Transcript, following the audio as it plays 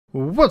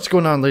What's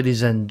going on,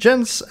 ladies and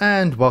gents,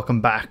 and welcome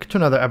back to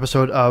another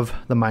episode of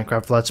the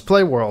Minecraft Let's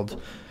Play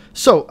world.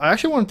 So, I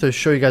actually wanted to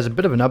show you guys a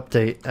bit of an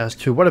update as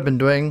to what I've been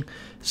doing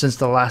since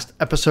the last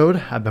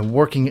episode. I've been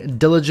working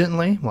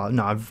diligently. Well,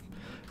 no, I've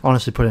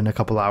honestly put in a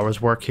couple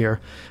hours work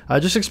here.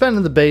 Just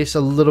expanded the base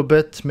a little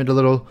bit, made a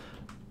little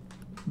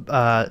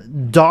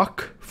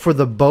dock for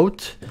the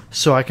boat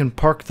so I can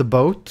park the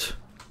boat.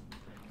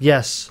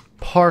 Yes,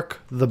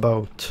 park the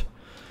boat.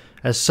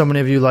 As so many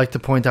of you like to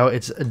point out,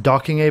 it's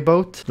docking a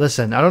boat.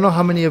 Listen, I don't know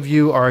how many of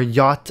you are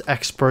yacht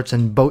experts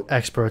and boat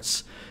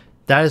experts.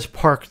 That is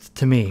parked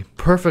to me.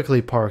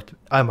 Perfectly parked,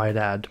 I might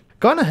add.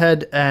 Gone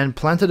ahead and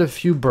planted a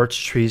few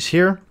birch trees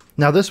here.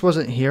 Now this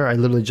wasn't here, I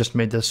literally just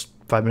made this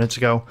 5 minutes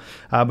ago.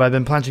 But I've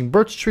been planting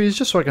birch trees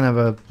just so I can have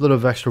a little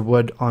bit of extra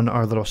wood on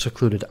our little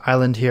secluded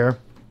island here.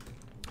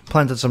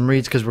 Planted some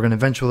reeds because we're going to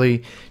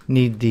eventually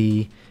need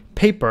the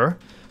paper.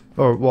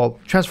 Or, well,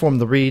 transform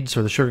the reeds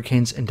or the sugar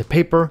canes into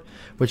paper,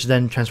 which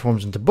then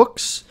transforms into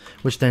books,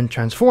 which then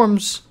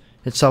transforms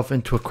itself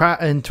into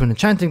an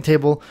enchanting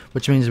table,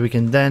 which means we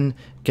can then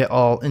get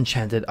all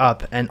enchanted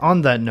up. And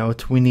on that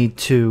note, we need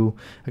to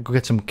go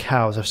get some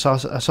cows. I saw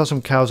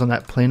some cows on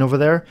that plane over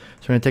there,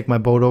 so I'm going to take my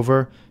boat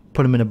over,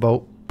 put them in a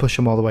boat, push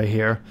them all the way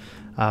here.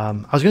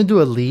 I was going to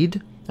do a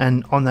lead,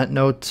 and on that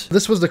note,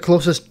 this was the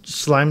closest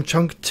slime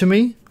chunk to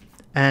me,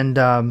 and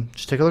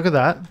just take a look at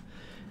that.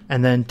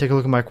 And then take a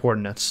look at my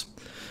coordinates.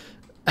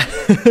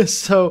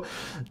 So,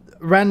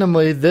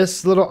 randomly,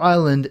 this little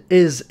island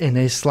is in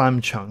a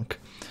slime chunk.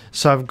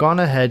 So I've gone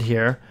ahead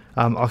here.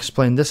 I'll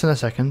explain this in a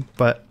second,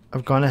 but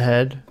I've gone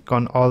ahead,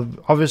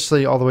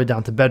 obviously all the way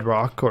down to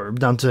bedrock, or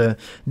down to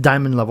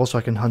diamond level so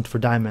I can hunt for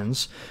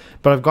diamonds.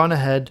 But I've gone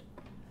ahead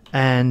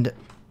and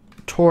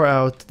tore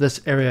out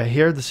this area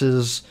here. This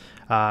is...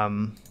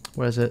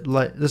 what is it?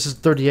 This is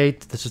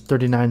 38, this is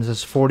 39, this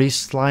is 40.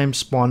 Slime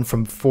spawn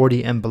from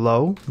 40 and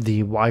below,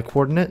 the Y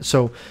coordinate.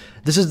 So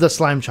this is the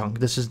slime chunk.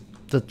 This is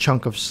the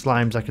chunk of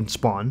slimes I can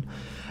spawn.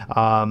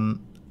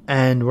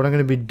 And what I'm going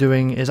to be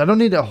doing is, I don't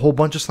need a whole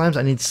bunch of slimes,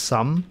 I need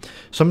some.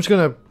 So I'm just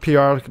going to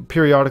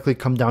periodically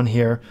come down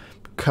here,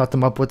 cut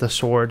them up with a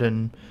sword,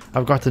 and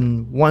I've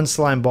gotten one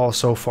slime ball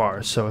so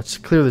far, so it's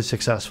clearly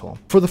successful.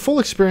 For the full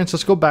experience,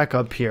 let's go back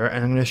up here,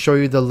 and I'm going to show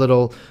you the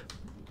little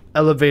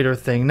elevator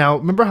thing. Now,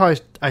 remember how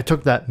I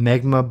took that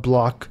magma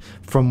block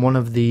from one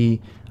of the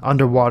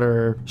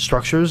underwater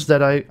structures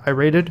that I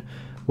raided?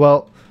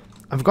 Well,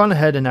 I've gone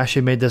ahead and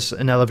actually made this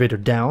an elevator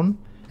down,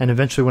 and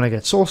eventually when I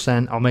get soul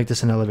sand, I'll make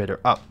this an elevator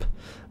up.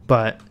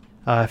 But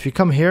if you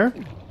come here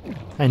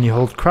and you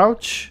hold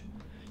crouch,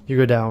 you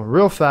go down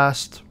real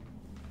fast,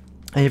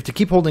 and you have to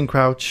keep holding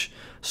crouch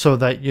so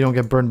that you don't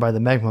get burned by the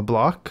magma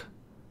block.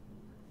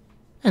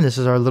 And this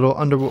is our little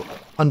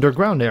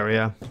underground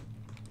area.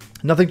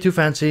 Nothing too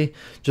fancy,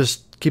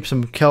 just keep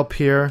some kelp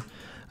here.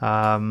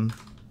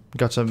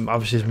 Got some,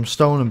 obviously some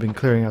stone. I've been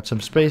clearing out some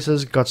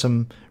spaces. Got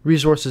some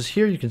resources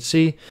here, you can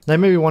see. Now you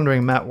may be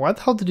wondering, Matt, why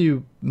the hell did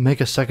you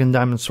make a second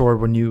diamond sword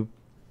when you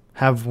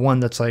have one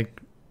that's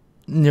like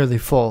nearly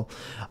full?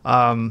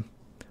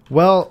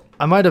 Well,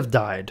 I might have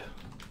died.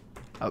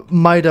 I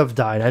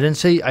didn't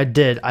say I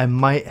did. I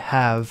might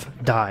have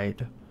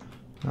died.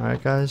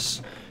 Alright,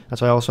 guys.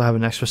 That's why I also have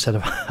an extra set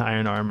of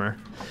iron armor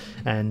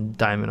and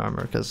diamond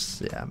armor,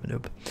 because yeah, I'm a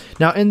noob.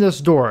 Now in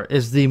this door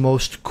is the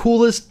most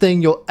coolest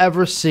thing you'll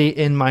ever see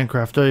in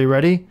Minecraft. Are you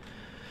ready?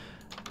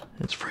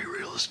 It's free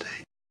real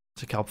estate.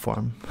 It's a kelp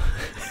farm.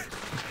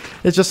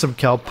 It's just some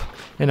kelp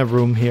in a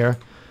room here,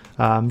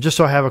 just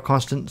so I have a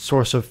constant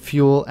source of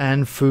fuel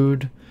and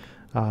food.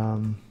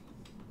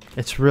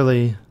 It's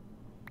really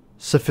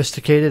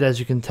sophisticated, as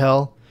you can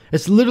tell.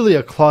 It's literally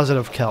a closet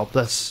of kelp.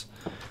 Let's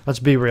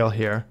be real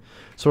here.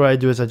 So what I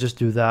do is I just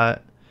do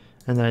that,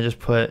 and then I just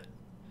put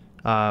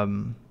you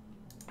know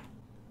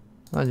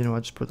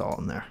what, just put it all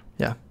in there.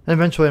 Yeah. And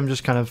eventually I'm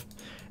just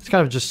it's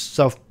kind of just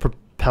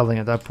self-propelling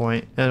at that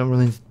point. I don't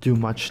really do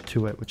much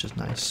to it, which is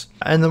nice.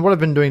 And then what I've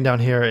been doing down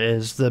here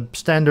is the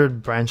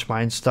standard branch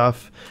mine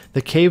stuff.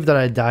 The cave that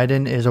I died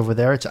in is over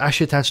there. It's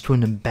actually attached to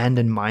an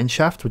abandoned mine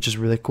shaft, which is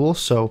really cool.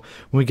 So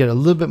when we get a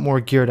little bit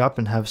more geared up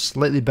and have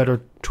slightly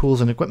better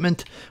tools and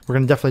equipment, we're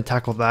going to definitely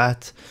tackle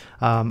that.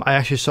 I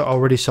actually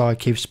already saw a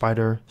cave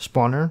spider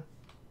spawner,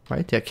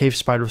 right? Yeah, cave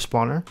spider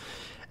spawner.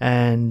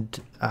 And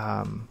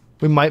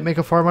we might make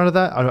a farm out of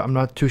that. I'm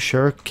not too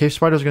sure. Cave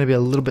spider is going to be a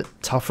little bit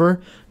tougher,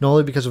 not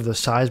only because of the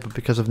size, but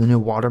because of the new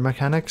water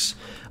mechanics.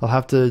 I'll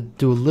have to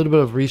do a little bit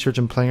of research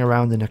and playing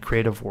around in a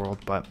creative world.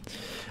 But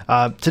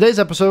today's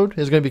episode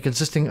is going to be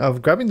consisting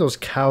of grabbing those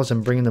cows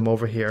and bringing them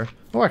over here.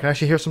 Oh, I can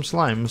actually hear some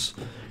slimes.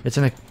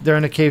 They're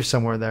in a cave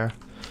somewhere there.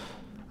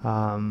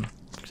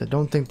 Because I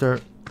don't think they're...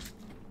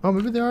 Oh,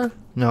 maybe they are?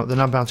 No, they're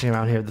not bouncing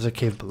around here. There's a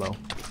cave below.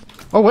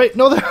 Oh, wait.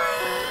 No, they're...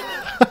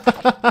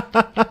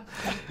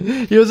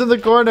 He was in the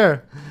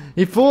corner.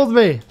 He fooled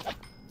me.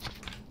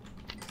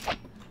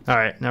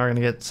 Alright, now we're going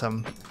to get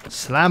some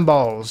slime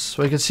balls.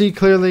 So you can see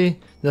clearly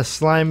the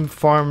slime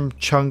farm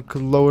chunk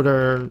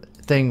loader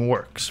thing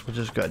works, which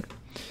is good.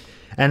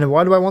 And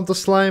why do I want the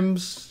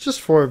slimes?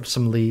 Just for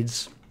some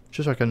leads.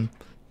 Just so I can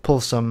pull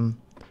some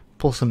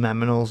pull some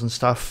minerals and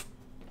stuff.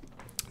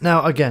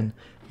 Now, again,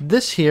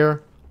 this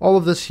here, all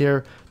of this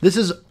here, this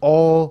is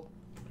all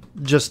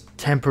just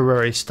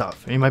temporary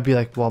stuff. And you might be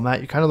like, well,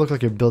 Matt, you kind of look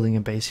like you're building a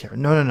base here.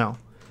 No, no, no.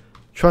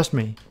 Trust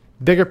me.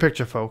 Bigger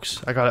picture,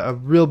 folks. I got a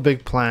real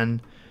big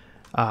plan.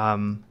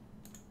 That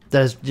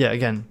is, yeah,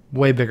 again,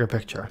 way bigger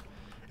picture.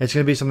 It's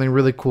going to be something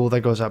really cool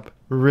that goes up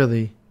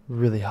really,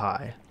 really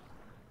high.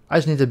 I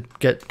just need to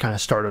get kind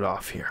of started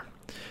off here.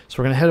 So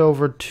we're going to head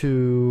over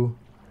to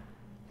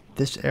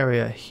this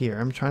area here.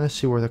 I'm trying to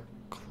see where the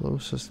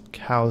closest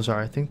cows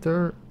are. I think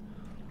they're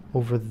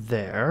over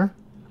there.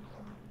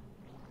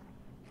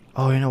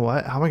 Oh, you know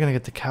what? How am I going to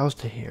get the cows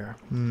to here?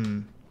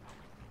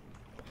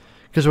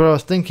 Because what I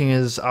was thinking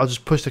is I'll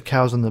just push the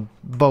cows on the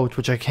boat,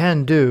 which I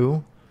can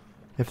do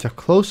if they're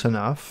close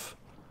enough.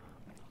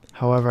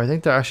 However, I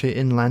think they're actually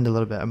inland a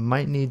little bit. I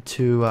might need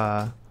to...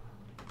 yeah,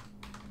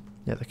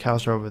 the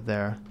cows are over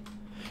there.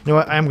 You know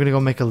what? I am going to go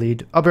make a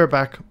lead. I'll be right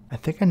back. I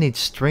think I need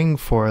string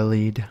for a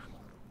lead.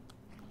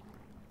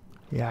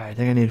 Yeah, I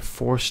think I need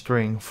 4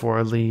 string for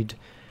a lead.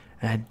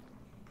 And I'd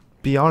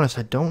be honest,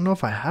 I don't know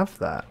if I have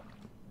that.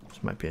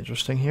 This might be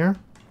interesting here.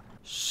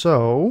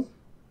 So,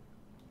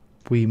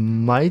 we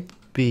might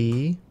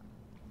be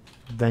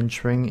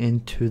venturing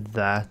into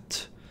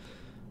that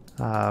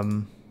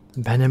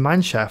abandoned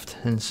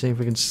mineshaft and see if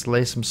we can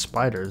slay some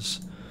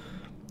spiders.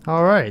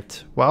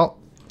 Alright, well,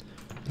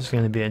 this is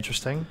going to be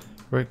interesting.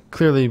 We're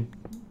clearly,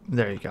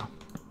 there you go.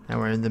 And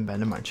we're in the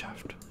abandoned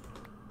mineshaft.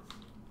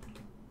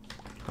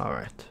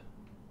 Alright.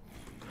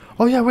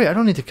 Oh yeah, wait, I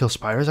don't need to kill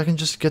spiders. I can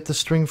just get the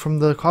string from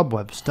the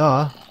cobwebs.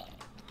 Duh.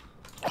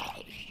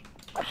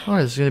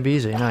 Alright, this is going to be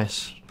easy.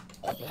 Nice.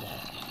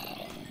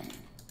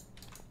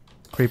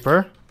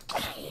 Creeper.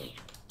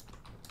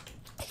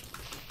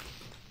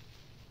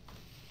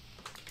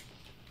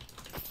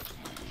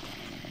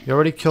 You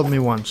already killed me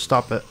once.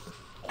 Stop it.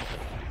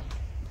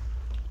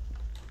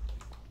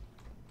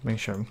 Make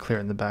sure I'm clear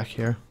in the back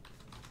here.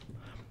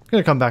 I'm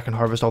going to come back and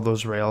harvest all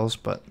those rails,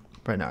 but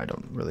right now I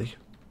don't really...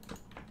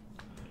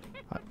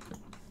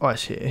 Oh, I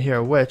hear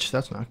a witch.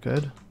 That's not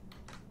good.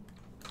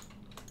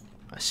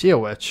 I see a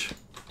witch.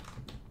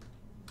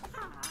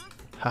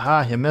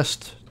 Haha, you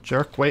missed.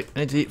 Jerk. Wait, I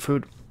need to eat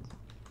food.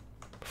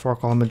 Before I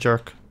call him a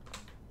jerk.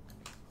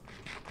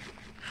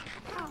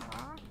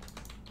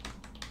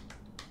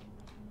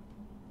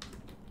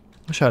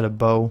 Wish I had a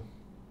bow.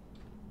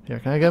 Here,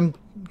 can I get him?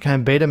 Can I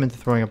bait him into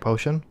throwing a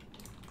potion?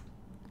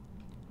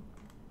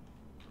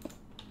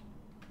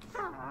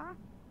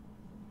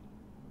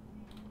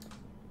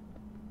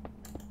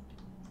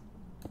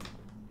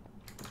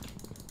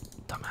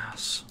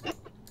 Dumbass.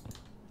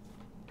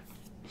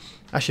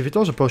 Actually, if he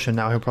throws a potion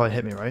now, he'll probably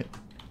hit me, right?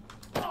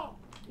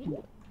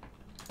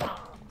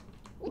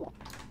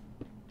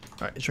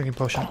 Alright, he's drinking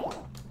potion.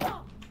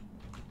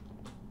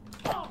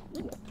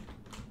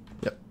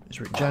 Yep, he's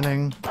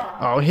regenning.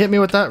 Oh, he hit me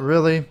with that?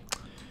 Really?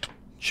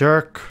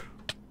 Jerk.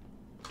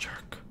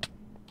 Jerk.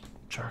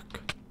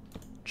 Jerk.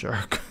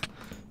 Jerk.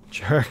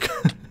 Jerk.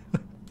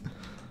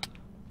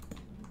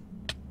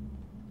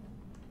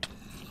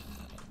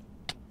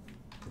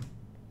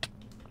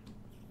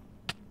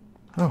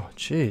 Oh,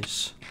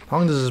 jeez. How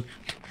long does this...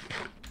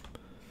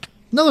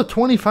 Another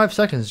 25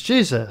 seconds.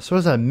 Jesus. What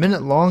is that?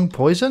 Minute long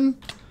poison?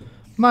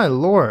 My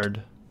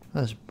lord.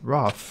 That's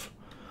rough.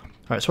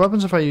 Alright, so what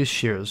happens if I use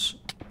shears?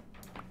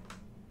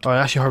 Oh, it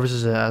actually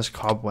harvests it as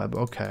cobweb.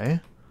 Okay.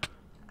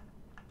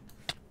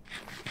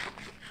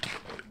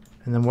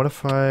 And then what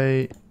if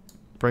I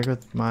break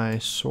with my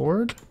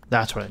sword?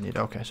 That's what I need.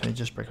 Okay, so I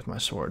just break with my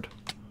sword.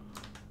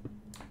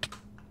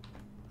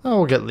 Oh,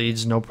 we'll get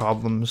leads. No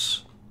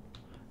problems.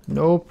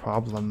 No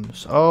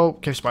problems. Oh,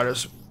 cave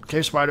spiders.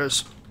 Cave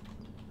spiders.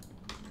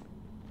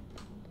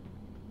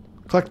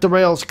 Collect the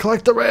rails.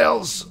 Collect the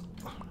rails!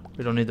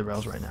 We don't need the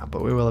rails right now,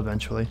 but we will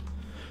eventually.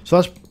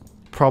 So that's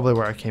probably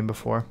where I came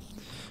before.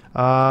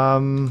 I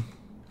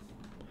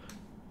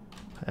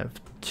have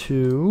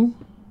 2,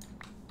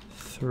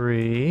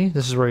 3.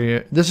 This is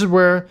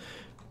where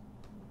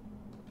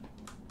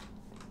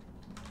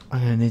I'm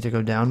gonna need to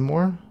go down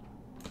more.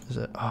 Is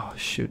it? Oh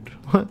shoot!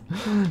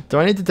 Do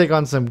I need to take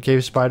on some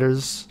cave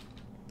spiders?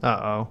 Uh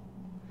oh.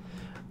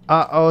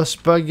 Uh oh,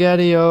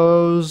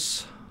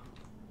 SpaghettiOs.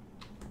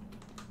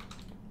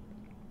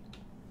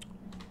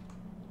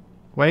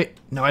 Wait,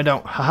 no, I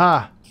don't.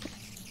 Haha.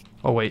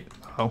 Oh wait.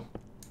 Oh.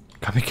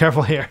 Gotta be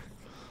careful here.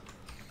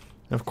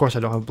 And of course I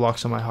don't have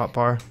blocks on my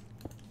hotbar.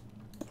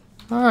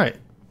 Alright.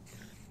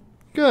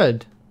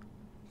 Good.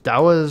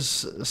 That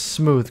was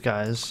smooth,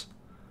 guys.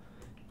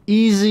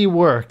 Easy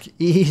work.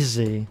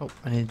 Easy. Oh,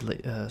 I need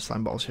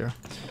slime balls here.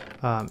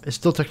 It's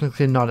still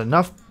technically not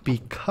enough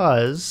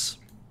because...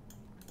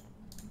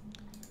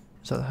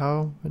 Is that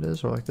how it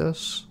is? Or like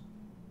this?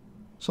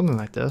 Something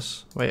like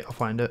this. Wait, I'll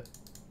find it.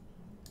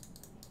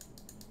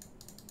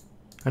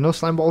 I know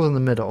slime balls in the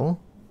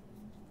middle.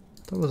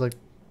 That was like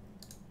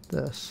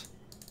this.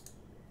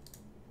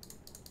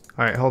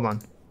 Alright, hold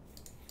on.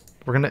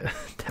 We're gonna...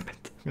 Damn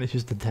it. I'm gonna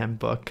use the damn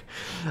book.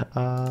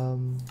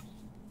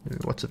 Maybe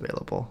what's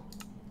available?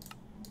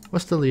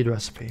 What's the lead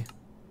recipe?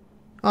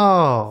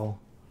 Oh.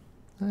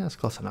 That's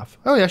close enough.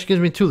 Oh, it actually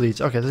gives me 2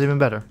 leads. Okay, that's even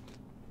better.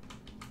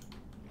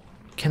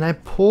 Can I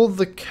pull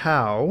the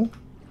cow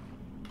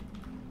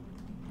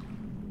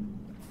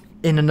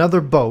in another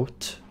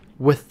boat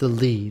with the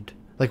lead?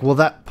 Like, will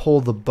that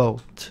pull the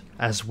boat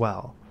as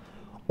well?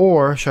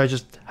 Or should I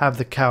just have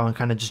the cow and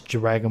kind of just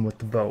drag him with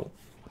the boat?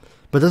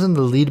 But doesn't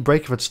the lead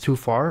break if it's too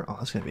far? Oh,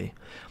 this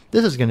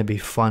is gonna be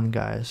fun,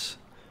 guys.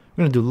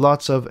 We're gonna do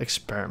lots of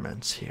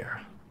experiments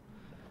here.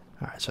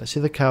 Alright, so I see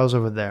the cows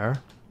over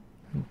there.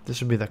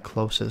 This would be the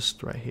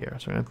closest right here.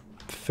 So I'm gonna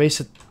face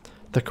it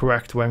the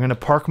correct way. I'm gonna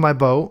park my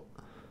boat.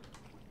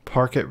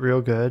 Park it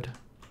real good.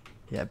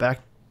 Yeah,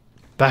 back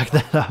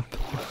that up.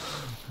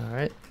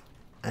 Alright.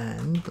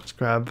 And let's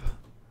grab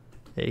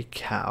a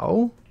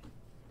cow.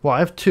 Well, I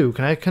have 2.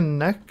 Can I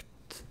connect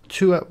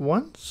 2 at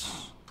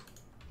once?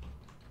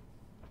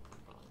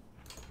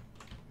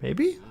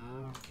 Maybe?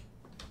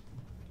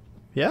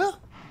 Yeah?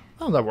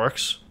 Oh, that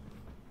works.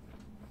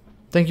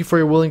 Thank you for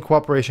your willing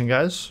cooperation,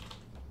 guys.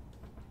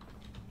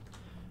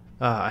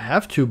 I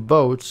have 2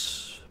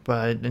 boats, but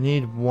I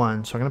need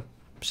 1. So I'm going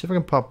to see if I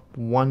can pop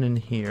 1 in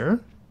here.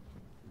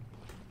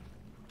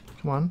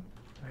 Come on.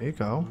 There you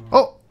go.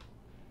 Oh!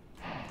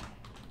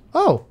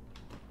 Oh!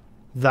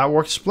 That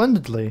worked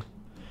splendidly.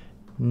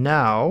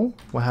 Now,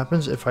 what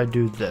happens if I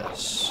do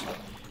this?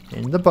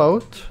 In the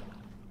boat.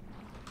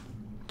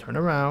 Turn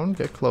around,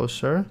 get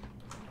closer.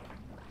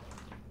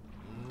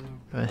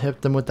 And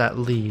hit them with that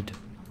lead.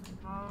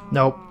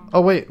 Nope.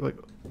 Oh, wait.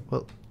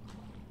 Well.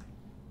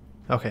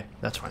 Okay,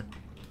 that's fine.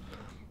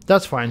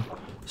 That's fine.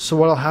 So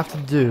what I'll have to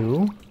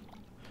do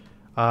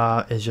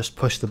is just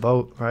push the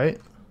boat, right?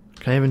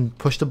 Can I even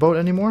push the boat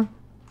anymore?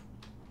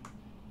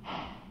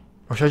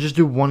 Or should I just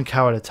do 1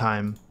 cow at a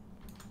time?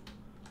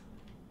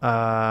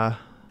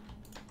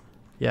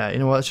 Yeah, you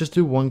know what? Let's just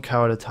do 1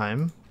 cow at a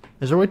time.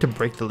 Is there a way to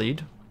break the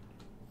lead?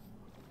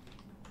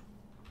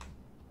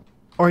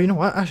 Or you know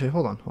what? Actually,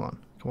 hold on.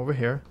 Come over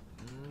here.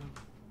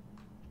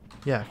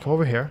 Yeah, come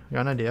over here.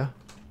 Got an idea.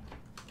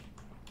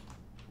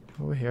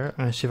 Come over here.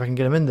 I'm gonna see if I can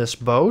get him in this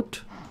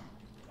boat.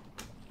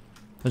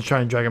 Let's try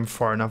and drag him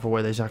far enough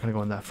away that he's not gonna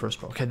go in that first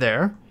boat. Okay,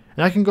 there.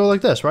 And I can go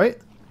like this, right?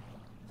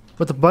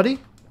 With the buddy?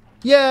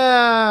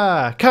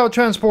 Yeah! Cow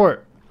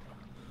transport!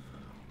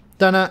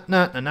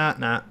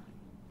 Da-na-na-na-na-na.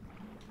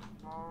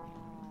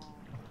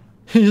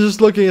 He's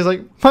just looking, he's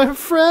like, my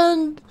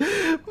friend, where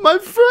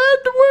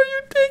are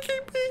you taking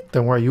me?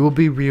 Don't worry, you will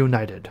be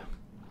reunited.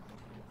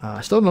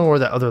 I still don't know where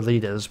that other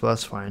lead is, but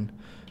that's fine.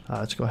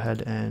 Let's go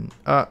ahead and,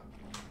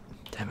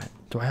 damn it.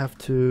 Do I have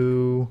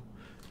to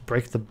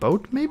break the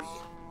boat, maybe?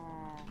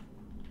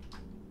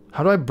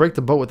 How do I break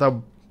the boat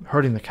without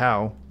hurting the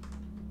cow?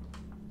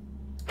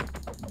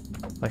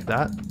 Like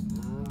that?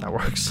 That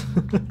works.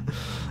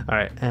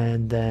 Alright,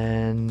 and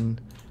then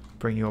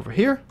bring you over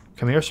here.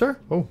 Come here, sir.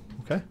 Oh,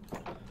 okay.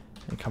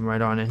 And come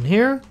right on in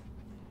here.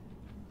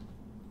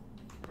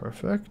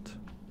 Perfect.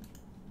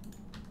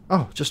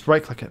 Oh, just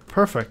right click it.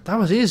 Perfect. That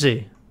was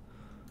easy.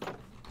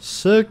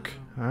 Sick.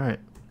 Alright.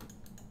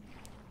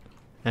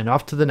 And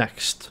off to the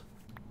next.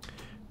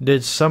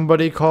 Did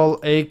somebody call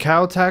a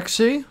cow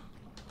taxi?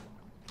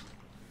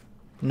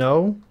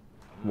 No?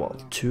 Well,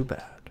 too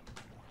bad.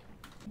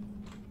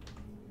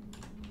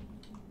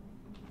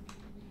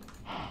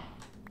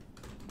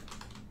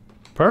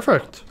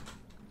 Perfect.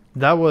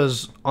 That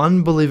was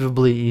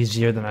unbelievably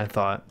easier than I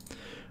thought.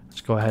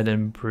 Let's go ahead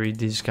and breed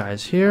these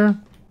guys here.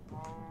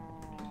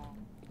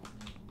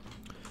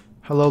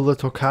 Hello,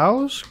 little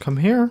cows. Come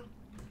here.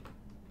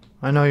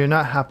 I know you're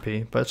not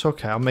happy, but it's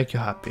okay. I'll make you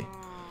happy.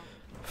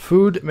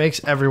 Food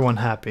makes everyone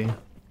happy.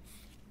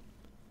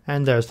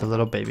 And there's the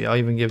little baby. I'll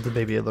even give the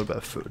baby a little bit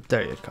of food.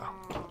 There you go.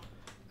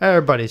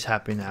 Everybody's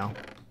happy now.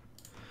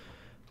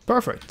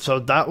 Perfect. So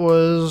that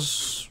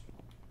was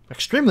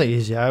extremely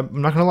easy.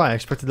 I'm not gonna lie, I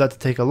expected that to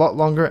take a lot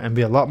longer and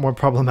be a lot more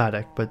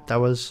problematic, but that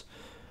was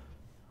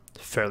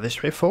fairly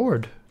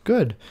straightforward.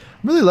 Good.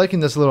 I'm really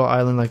liking this little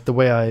island, like the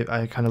way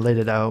I kind of laid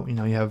it out. You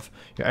know, you have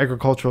your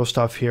agricultural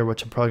stuff here,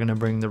 which I'm probably gonna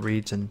bring the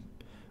reeds and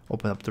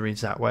open up the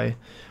reeds that way.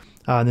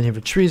 And then you have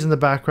the trees in the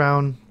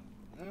background.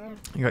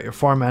 You got your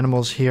farm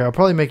animals here. I'll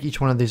probably make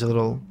each one of these a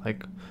little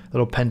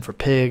pen for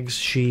pigs,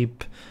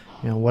 sheep,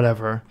 you know,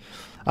 whatever.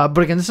 But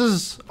again, this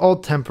is all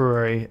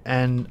temporary,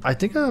 and I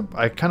think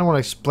I kind of want to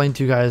explain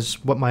to you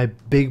guys what my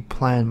big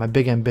plan, my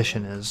big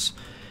ambition is.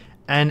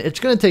 And it's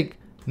going to take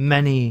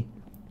many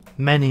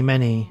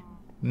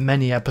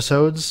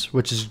episodes,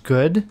 which is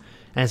good,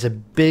 and it's a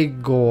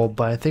big goal,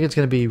 but I think it's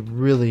going to be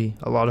really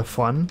a lot of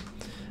fun.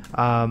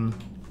 And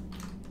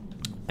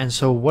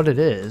so what it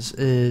is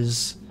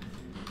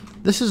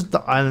this is the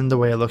island the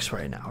way it looks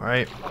right now,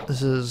 right?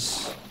 This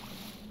is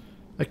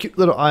a cute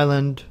little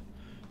island.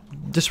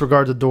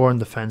 Disregard the door and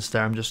the fence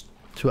there. I just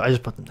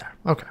put them there.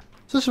 Okay.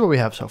 So this is what we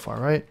have so far,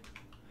 right?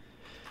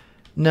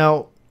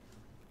 Now,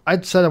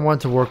 I said I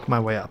wanted to work my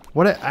way up.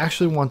 What I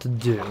actually want to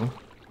do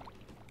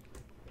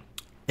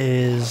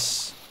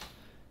is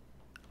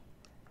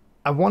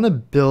I want to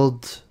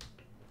build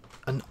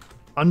an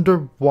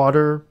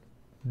underwater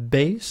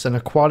base, an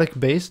aquatic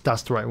base.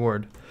 That's the right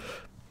word.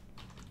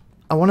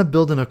 I want to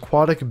build an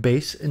aquatic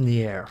base in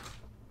the air.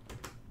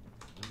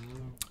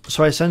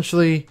 So I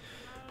essentially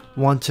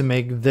want to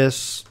make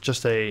this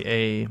just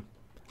a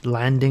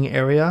landing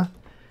area,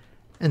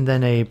 and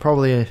then maybe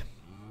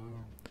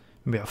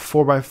a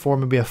 4x4,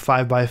 maybe a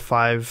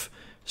 5x5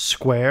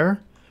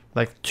 square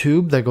like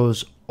tube that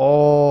goes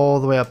all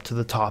the way up to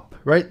the top,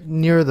 right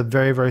near the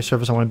very, very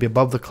surface. I want to be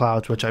above the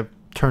clouds, which I've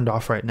turned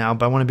off right now,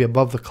 but I want to be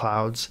above the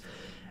clouds.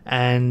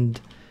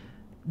 And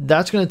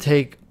that's going to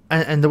take,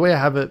 and the way I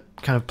have it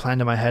kind of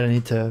planned in my head, I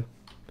need to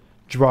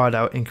draw it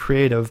out in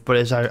creative, but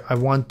is I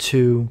want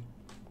to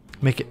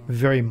make it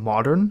very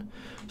modern.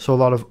 So a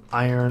lot of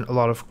iron, a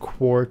lot of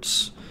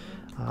quartz,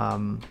 a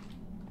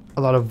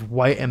lot of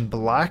white and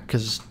black,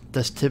 because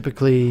that's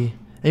typically,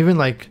 even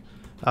like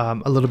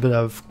a little bit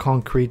of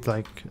concrete,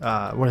 like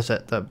what is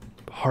that, the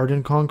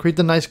hardened concrete,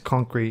 the nice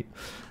concrete.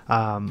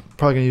 Probably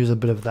gonna use a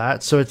bit of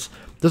that. So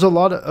there's a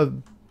lot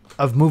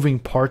of moving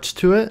parts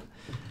to it,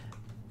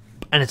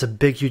 and it's a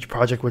big, huge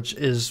project, which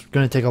is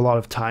going to take a lot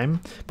of time.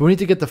 But we need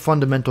to get the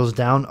fundamentals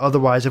down.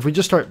 Otherwise, if we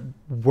just start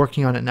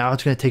working on it now,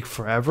 it's going to take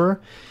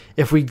forever.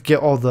 If we get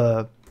all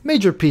the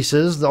major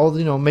pieces, all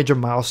the major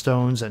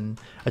milestones and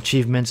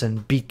achievements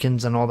and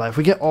beacons and all that, if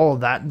we get all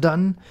that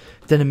done,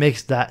 then it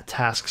makes that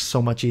task so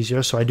much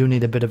easier. So I do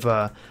need a bit of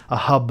a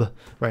hub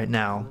right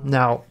now.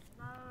 Now,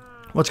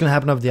 what's going to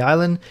happen of the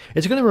island?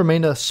 It's going to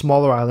remain a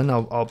smaller island.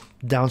 I'll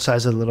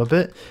downsize it a little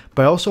bit,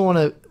 but I also want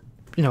to,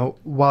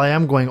 while I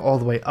am going all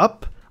the way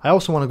up, I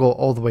also want to go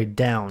all the way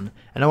down,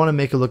 and I want to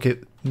make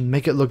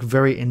it look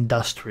very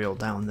industrial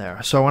down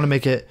there. So I want to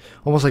make it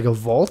almost like a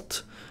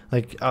vault,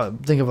 like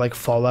think of like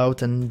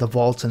Fallout and the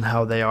vaults and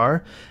how they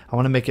are. I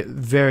want to make it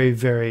very,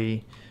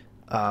 very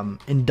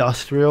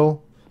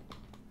industrial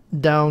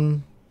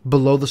down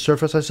below the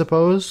surface, I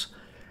suppose,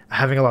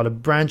 having a lot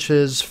of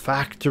branches,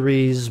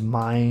 factories,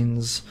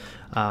 mines,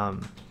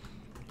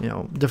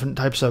 different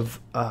types of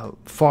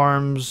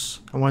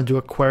farms. I want to do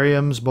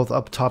aquariums both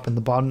up top and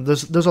the bottom.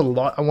 There's a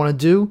lot I want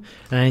to do,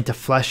 and I need to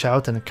flesh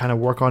out and kind of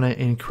work on it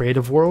in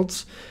creative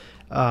worlds.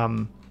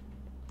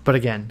 But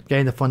again,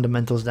 getting the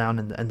fundamentals down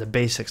and the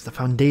basics, the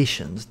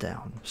foundations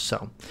down.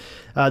 So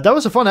that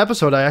was a fun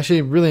episode. I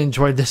actually really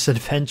enjoyed this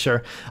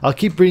adventure. I'll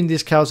keep breeding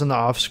these cows on the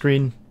off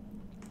screen,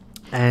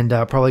 and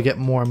probably get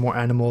more and more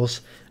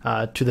animals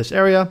to this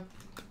area.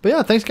 But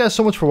yeah, thanks guys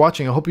so much for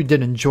watching. I hope you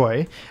did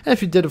enjoy. And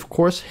if you did, of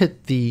course,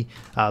 hit the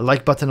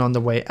like button on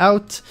the way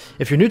out.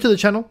 If you're new to the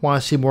channel,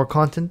 want to see more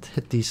content,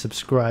 hit the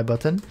subscribe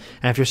button.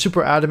 And if you're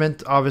super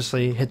adamant,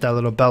 obviously hit that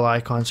little bell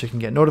icon so you can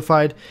get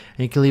notified.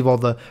 And you can leave all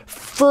the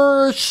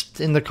first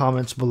in the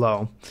comments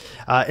below.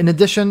 In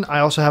addition,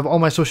 I also have all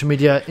my social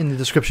media in the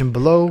description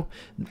below.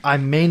 I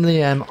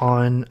mainly am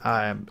on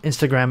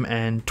Instagram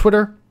and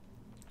Twitter.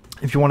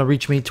 If you want to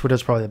reach me, Twitter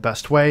is probably the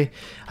best way.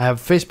 I have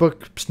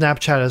Facebook,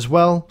 Snapchat as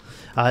well.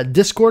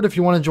 Discord, if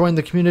you want to join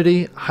the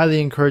community. Highly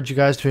encourage you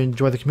guys to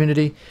enjoy the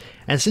community.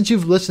 And since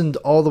you've listened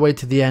all the way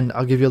to the end,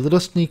 I'll give you a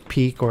little sneak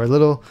peek or a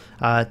little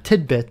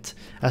tidbit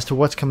as to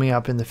what's coming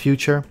up in the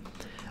future.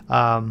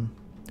 The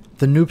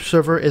Noob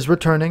server is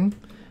returning.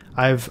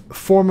 I've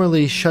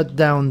formally shut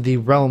down the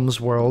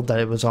Realms world that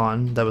it was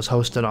on, that was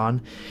hosted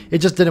on. It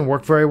just didn't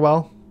work very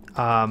well.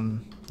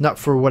 Not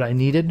for what I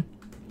needed.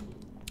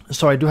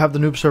 So I do have the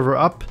Noob server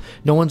up.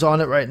 No one's on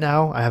it right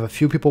now. I have a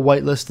few people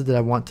whitelisted that I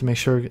want to make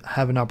sure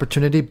have an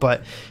opportunity.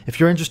 But if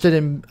you're interested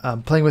in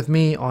playing with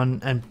me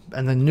on and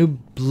the Noob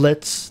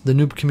Blitz, the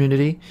Noob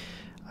community,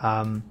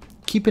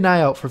 keep an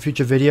eye out for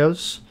future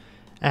videos.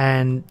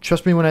 And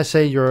trust me when I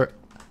say your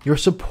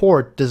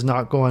support does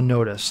not go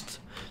unnoticed.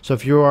 So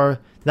if you are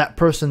that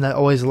person that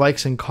always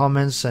likes and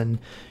comments and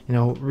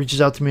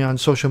reaches out to me on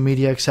social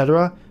media,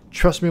 etc.,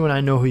 trust me when I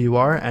know who you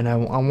are, and I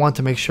want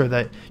to make sure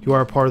that you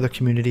are a part of the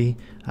community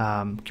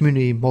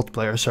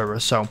multiplayer server.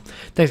 So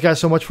thanks guys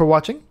so much for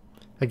watching.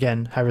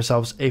 Again, have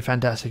yourselves a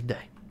fantastic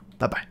day.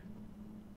 Bye bye.